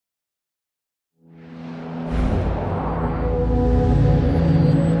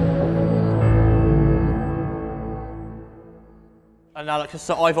And now Lecturer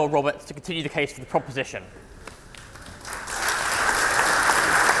Sir Ivor Roberts to continue the case for the proposition.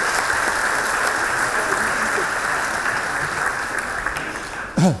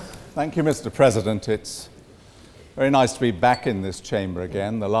 Thank you, Mr. President. It's very nice to be back in this chamber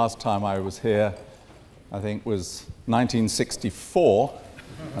again. The last time I was here, I think, was 1964.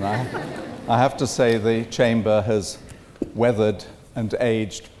 And I have to say the chamber has weathered and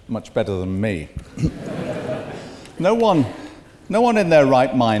aged much better than me. No one in their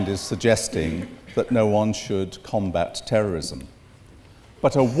right mind is suggesting that no one should combat terrorism.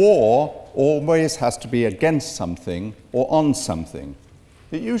 But a war always has to be against something or on something.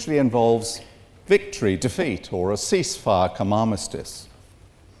 It usually involves victory, defeat, or a ceasefire come armistice.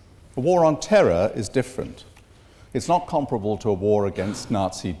 A war on terror is different. It's not comparable to a war against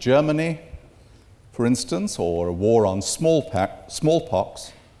Nazi Germany, for instance, or a war on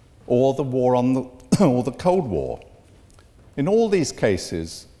smallpox, or the war on or the Cold War. In all these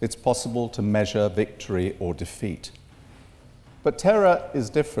cases, it's possible to measure victory or defeat. But terror is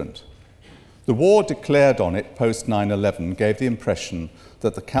different. The war declared on it post 9/11 gave the impression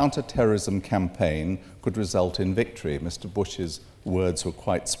that the counter-terrorism campaign could result in victory. Mr. Bush's words were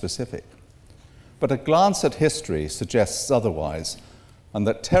quite specific. But a glance at history suggests otherwise, and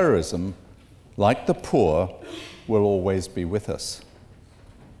that terrorism, like the poor, will always be with us.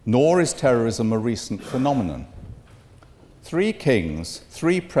 Nor is terrorism a recent phenomenon. 3 kings,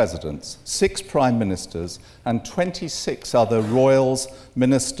 3 presidents, 6 prime ministers, and 26 other royals,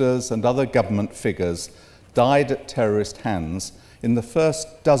 ministers, and other government figures died at terrorist hands in the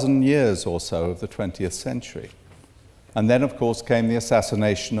first dozen years or so of the 20th century. And then, of course, came the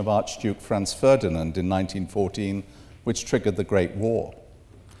assassination of Archduke Franz Ferdinand in 1914, which triggered the Great War.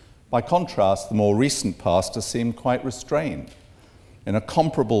 By contrast, the more recent past has seemed quite restrained. In a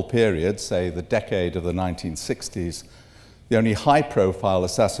comparable period, say the decade of the 1960s, the only high-profile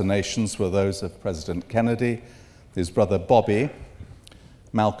assassinations were those of President Kennedy, his brother Bobby,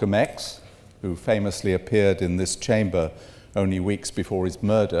 Malcolm X, who famously appeared in this chamber only weeks before his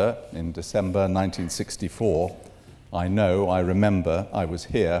murder in December 1964. I know, I remember, I was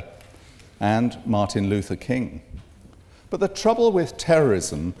here, and Martin Luther King. But the trouble with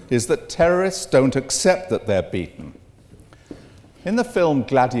terrorism is that terrorists don't accept that they're beaten. In the film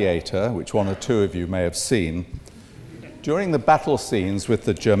Gladiator, which 1 or 2 of you may have seen, during the battle scenes with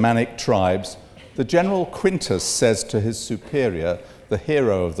the Germanic tribes, the General Quintus says to his superior, the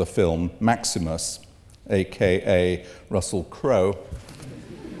hero of the film, Maximus, aka Russell Crowe,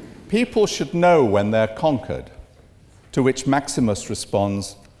 "People should know when they're conquered." To which Maximus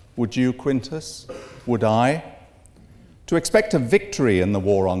responds, "Would you, Quintus? Would I?" To expect a victory in the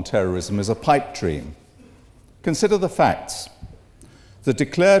war on terrorism is a pipe dream. Consider the facts. The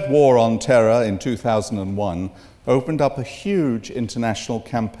declared war on terror in 2001 opened up a huge international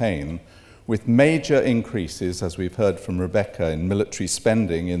campaign with major increases, as we've heard from Rebecca, in military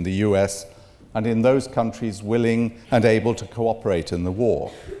spending in the US and in those countries willing and able to cooperate in the war.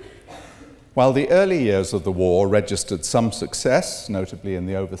 While the early years of the war registered some success, notably in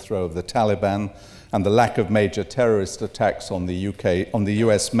the overthrow of the Taliban and the lack of major terrorist attacks on the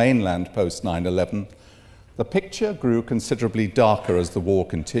US mainland post 9/11, the picture grew considerably darker as the war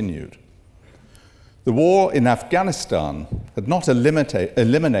continued. The war in Afghanistan had not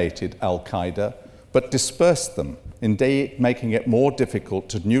eliminated al-Qaeda, but dispersed them, indeed making it more difficult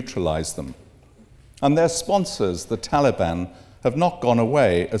to neutralize them. And their sponsors, the Taliban, have not gone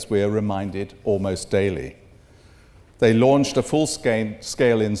away, as we are reminded almost daily. They launched a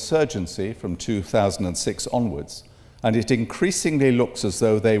full-scale insurgency from 2006 onwards, and it increasingly looks as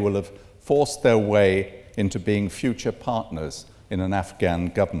though they will have forced their way into being future partners in an Afghan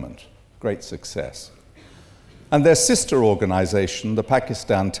government. Great success. And their sister organization, the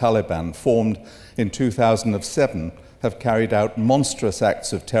Pakistan Taliban, formed in 2007, have carried out monstrous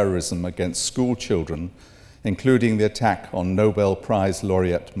acts of terrorism against school children, including the attack on Nobel Prize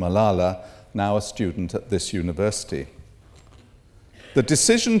laureate Malala, now a student at this university. The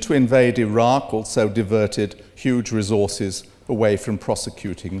decision to invade Iraq also diverted huge resources away from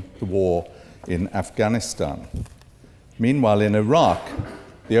prosecuting the war in Afghanistan. Meanwhile, in Iraq,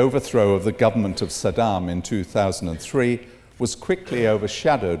 the overthrow of the government of Saddam in 2003 was quickly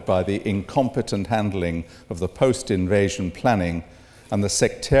overshadowed by the incompetent handling of the post-invasion planning and the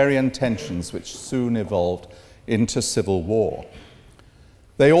sectarian tensions which soon evolved into civil war.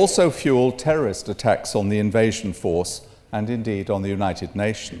 They also fueled terrorist attacks on the invasion force and indeed on the United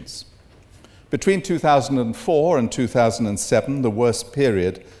Nations. Between 2004 and 2007, the worst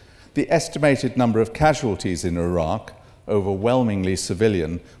period, the estimated number of casualties in Iraq, overwhelmingly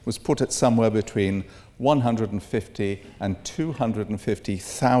civilian, was put at somewhere between 150 and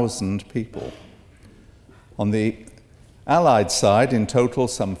 250,000 people. On the Allied side, in total,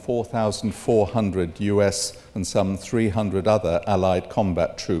 some 4,400 US and some 300 other Allied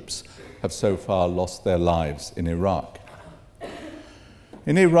combat troops have so far lost their lives in Iraq.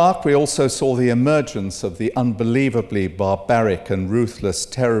 In Iraq, we also saw the emergence of the unbelievably barbaric and ruthless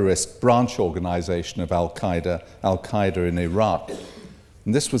terrorist branch organization of Al-Qaeda in Iraq.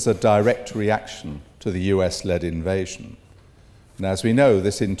 And this was a direct reaction to the US-led invasion. And as we know,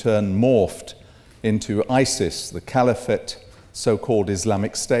 this in turn morphed into ISIS, the Caliphate, so-called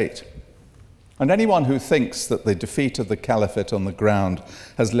Islamic State. And anyone who thinks that the defeat of the Caliphate on the ground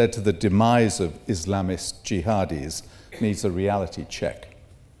has led to the demise of Islamist jihadis needs a reality check.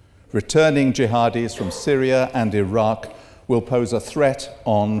 Returning jihadis from Syria and Iraq will pose a threat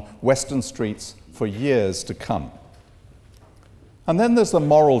on Western streets for years to come. And then there's the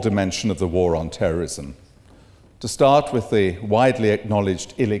moral dimension of the war on terrorism. To start with the widely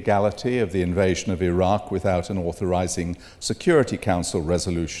acknowledged illegality of the invasion of Iraq without an authorizing Security Council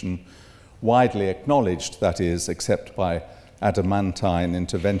resolution, widely acknowledged, that is, except by adamantine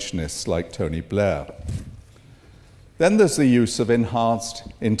interventionists like Tony Blair. Then there's the use of enhanced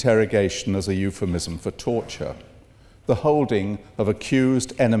interrogation as a euphemism for torture, the holding of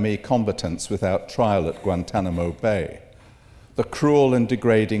accused enemy combatants without trial at Guantanamo Bay, the cruel and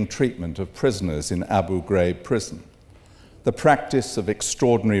degrading treatment of prisoners in Abu Ghraib prison, the practice of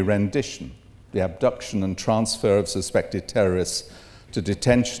extraordinary rendition, the abduction and transfer of suspected terrorists to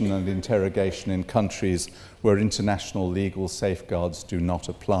detention and interrogation in countries where international legal safeguards do not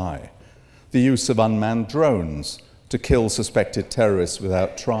apply, the use of unmanned drones to kill suspected terrorists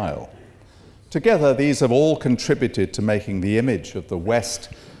without trial. Together, these have all contributed to making the image of the West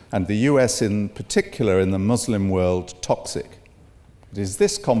and the US in particular in the Muslim world toxic. It is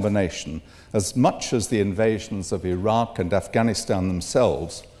this combination, as much as the invasions of Iraq and Afghanistan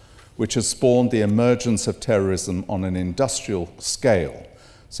themselves, which has spawned the emergence of terrorism on an industrial scale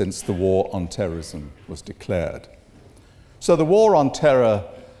since the war on terrorism was declared. So the war on terror,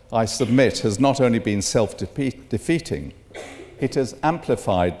 I submit, has not only been self-defeating, it has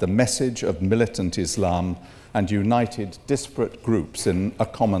amplified the message of militant Islam and united disparate groups in a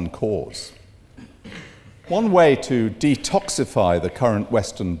common cause. One way to detoxify the current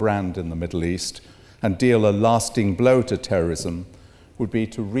Western brand in the Middle East and deal a lasting blow to terrorism would be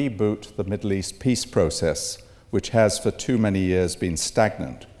to reboot the Middle East peace process, which has for too many years been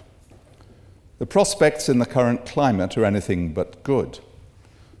stagnant. The prospects in the current climate are anything but good.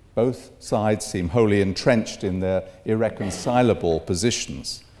 Both sides seem wholly entrenched in their irreconcilable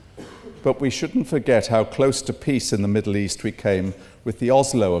positions. But we shouldn't forget how close to peace in the Middle East we came with the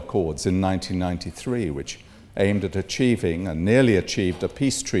Oslo Accords in 1993, which aimed at achieving and nearly achieved a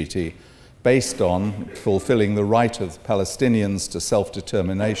peace treaty based on fulfilling the right of Palestinians to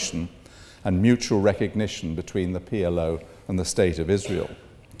self-determination and mutual recognition between the PLO and the State of Israel.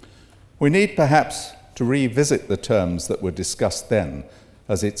 We need perhaps to revisit the terms that were discussed then,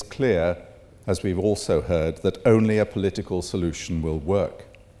 as it's clear, as we've also heard, that only a political solution will work.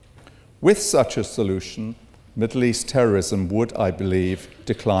 With such a solution, Middle East terrorism would, I believe,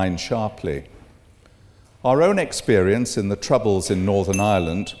 decline sharply. Our own experience in the Troubles in Northern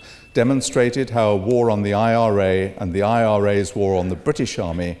Ireland demonstrated how a war on the IRA and the IRA's war on the British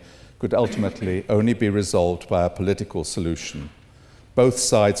Army could ultimately only be resolved by a political solution, both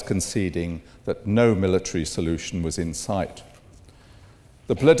sides conceding that no military solution was in sight.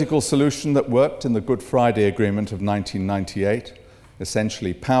 The political solution that worked in the Good Friday Agreement of 1998,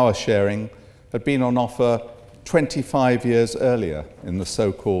 essentially power sharing, had been on offer 25 years earlier in the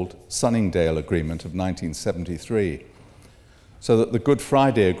so-called Sunningdale Agreement of 1973, so that the Good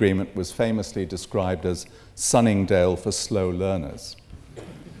Friday Agreement was famously described as Sunningdale for slow learners.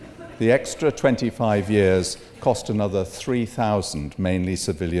 The extra 25 years cost another 3,000 mainly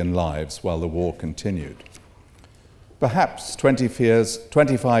civilian lives while the war continued. Perhaps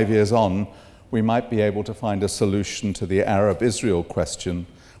 25 years on, we might be able to find a solution to the Arab-Israel question,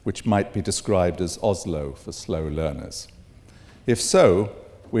 which might be described as Oslo for slow learners. If so,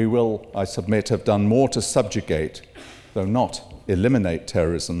 we will, I submit, have done more to subjugate, though not eliminate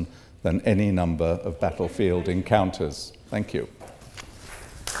terrorism, than any number of battlefield encounters. Thank you.